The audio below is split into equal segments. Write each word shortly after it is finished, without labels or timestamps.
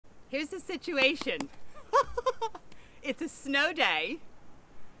Here's the situation. It's a snow day.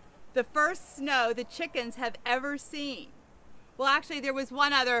 The first snow the chickens have ever seen. Well, actually there was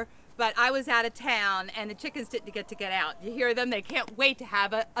one other, but I was out of town and the chickens didn't get out. You hear them? They can't wait to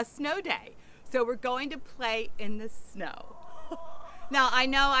have a snow day. So we're going to play in the snow. Now, I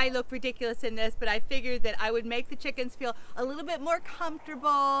know I look ridiculous in this, but I figured that I would make the chickens feel a little bit more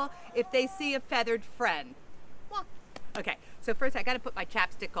comfortable if they see a feathered friend. Well, okay, so first I gotta put my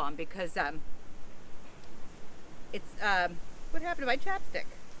chapstick on because what happened to my chapstick?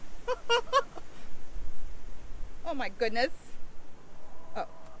 Oh my goodness. Oh.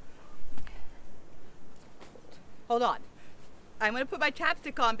 Hold on. I'm gonna put my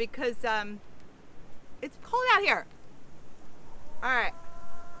chapstick on because it's cold out here. All right.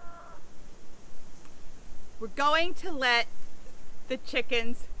 We're going to let the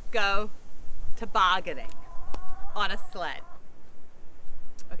chickens go tobogganing on a sled.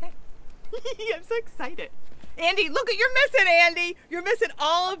 Okay. I'm so excited. Andy, look at, you're missing, Andy. You're missing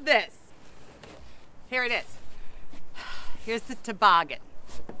all of this. Here it is. Here's the toboggan.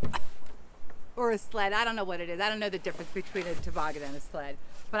 Or a sled, I don't know what it is. I don't know the difference between a toboggan and a sled.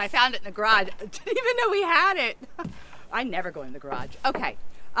 But I found it in the garage. I didn't even know we had it. I never go in the garage. Okay,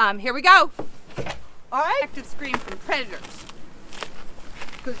 here we go. All right, active screen from predators.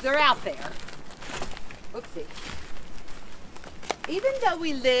 Because they're out there. Oopsie. Even though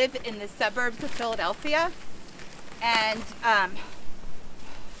we live in the suburbs of Philadelphia, and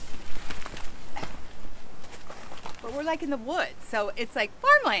but we're like in the woods, so it's like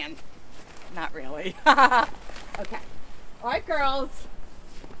farmland. Not really. Okay. All right, girls.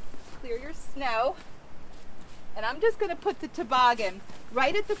 Clear your snow. And I'm just going to put the toboggan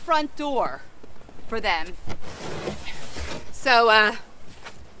right at the front door for them. So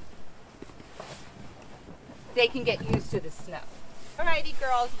they can get used to the snow. Alrighty,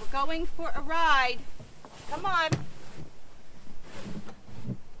 girls, we're going for a ride. Come on.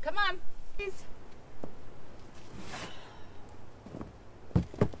 Come on, please.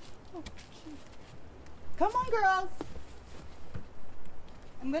 Come on, girls.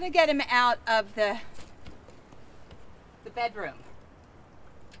 I'm going to get him out of the bedroom.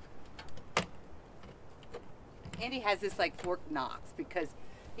 Andy has this like Fort Knox because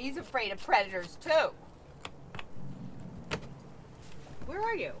he's afraid of predators too. Where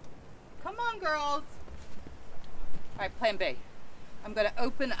are you? Come on, girls. All right, plan B. I'm going to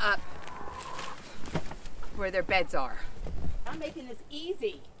open up where their beds are. I'm making this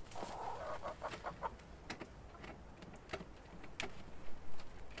easy.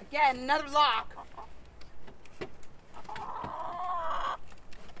 Again, another lock.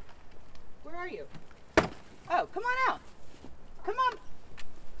 Where are you? Oh, come on out. Come on.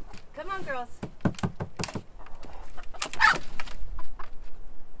 Come on, girls.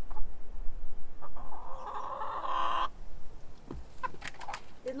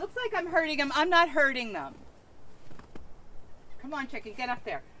 It looks like I'm hurting them. I'm not hurting them. Come on, chicken, get up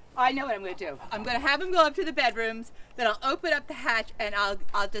there. I know what I'm going to do. I'm going to have them go up to the bedrooms, then I'll open up the hatch and I'll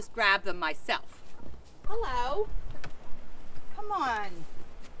just grab them myself. Hello. Come on.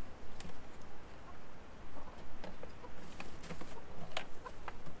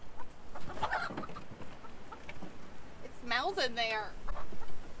 It smells in there.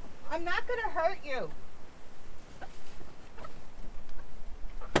 I'm not going to hurt you.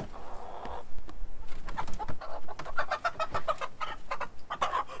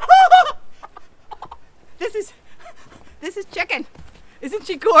 This is chicken. Isn't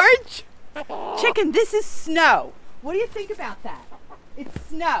she gorge? Chicken, this is snow. What do you think about that? It's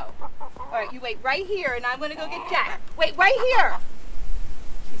snow. All right, you wait right here and I'm gonna go get Jack. Wait, right here.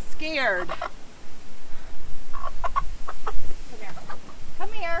 She's scared. Come here.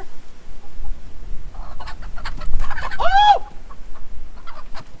 Come here. Oh!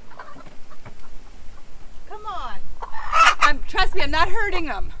 Come on. Trust me, I'm not hurting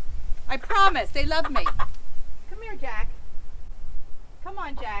them. I promise, they love me. Come here, Jack. Come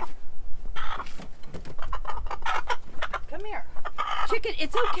on, Jack. Come here. Chicken,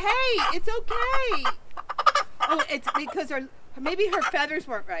 it's okay. It's okay. Oh, it's because maybe her feathers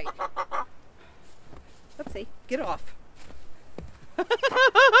weren't right. Oopsie, get off.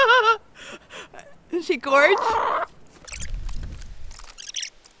 Is she gorge?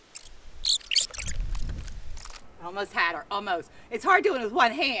 Almost had her, almost. It's hard doing it with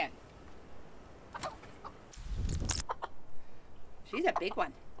one hand. She's a big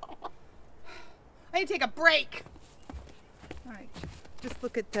one. I need to take a break. All right, just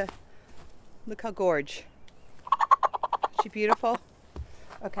look how gorge. Is she beautiful?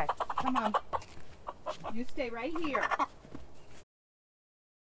 Okay, come on. You stay right here.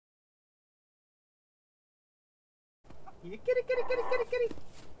 You get it, get it, get it, get it, get it.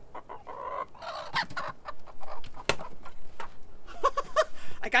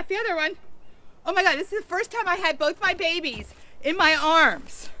 I got the other one. Oh my God, this is the first time I had both my babies in my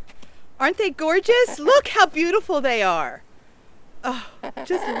arms. Aren't they gorgeous? Look how beautiful they are. Oh,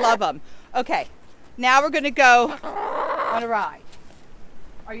 just love them. Okay, now we're gonna go on a ride.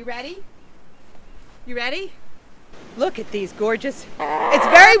 Are you ready? You ready? Look at these gorgeous. It's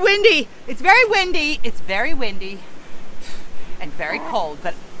very windy. It's very windy. It's very windy and very cold,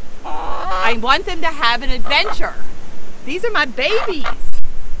 but I want them to have an adventure. These are my babies.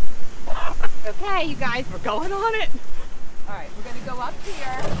 Okay, you guys, we're going on it. All right, we're gonna go up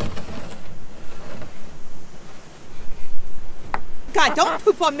here. God, don't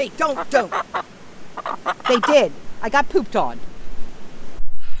poop on me. Don't. They did. I got pooped on.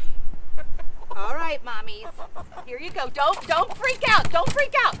 All right, mommies. Here you go. Don't freak out. Don't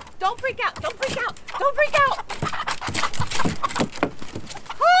freak out. Don't freak out. Don't freak out. Don't freak out.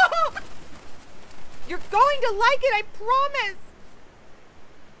 Oh, you're going to like it, I promise.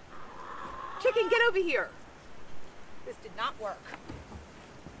 Chicken, get over here. This did not work.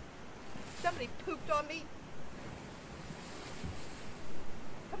 Somebody pooped on me.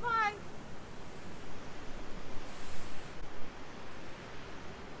 Come on.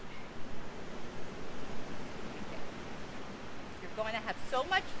 You're going to have so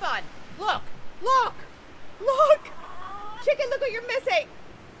much fun. Look, look, look. Chicken, look what you're missing.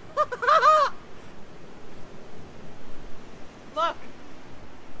 Look.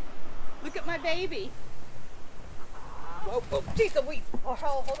 Look at my baby. Whoa, whoa, geez Louise. Oh,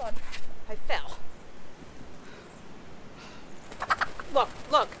 hold on. I fell. Look,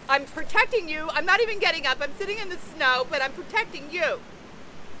 look, I'm protecting you. I'm not even getting up. I'm sitting in the snow, but I'm protecting you.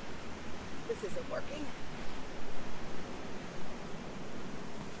 This isn't working.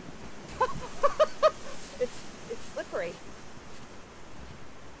 It's slippery.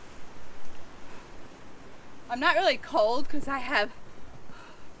 I'm not really cold because I have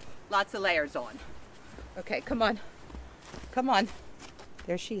lots of layers on. Okay, come on. Come on.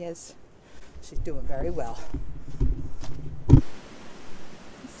 There she is. She's doing very well. Let's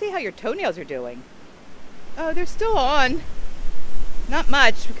see how your toenails are doing. Oh, they're still on. Not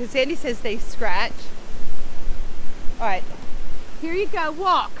much because Sandy says they scratch. All right, here you go,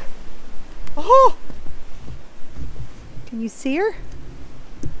 walk. Oh! Can you see her?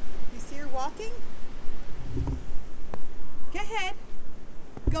 You see her walking? Go ahead.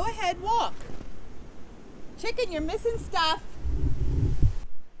 Go ahead, walk. Chicken, you're missing stuff.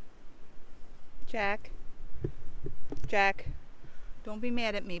 Jack, don't be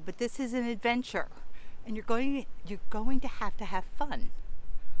mad at me, but this is an adventure, and you're going to have fun.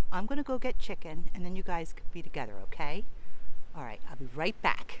 I'm going to go get Chicken, and then you guys can be together, okay? All right, I'll be right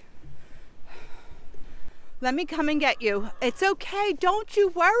back. Let me come and get you. It's okay. Don't you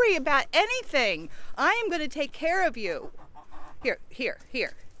worry about anything. I am going to take care of you. Here.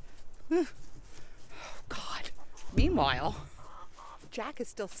 Oh, God. Meanwhile, Jack is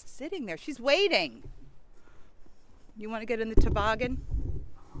still sitting there. She's waiting. You want to get in the toboggan?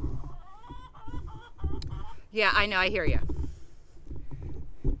 Yeah, I know. I hear you.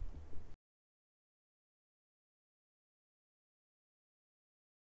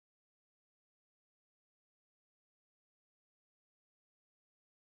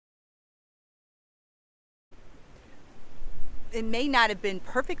 It may not have been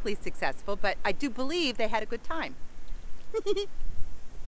perfectly successful, but I do believe they had a good time.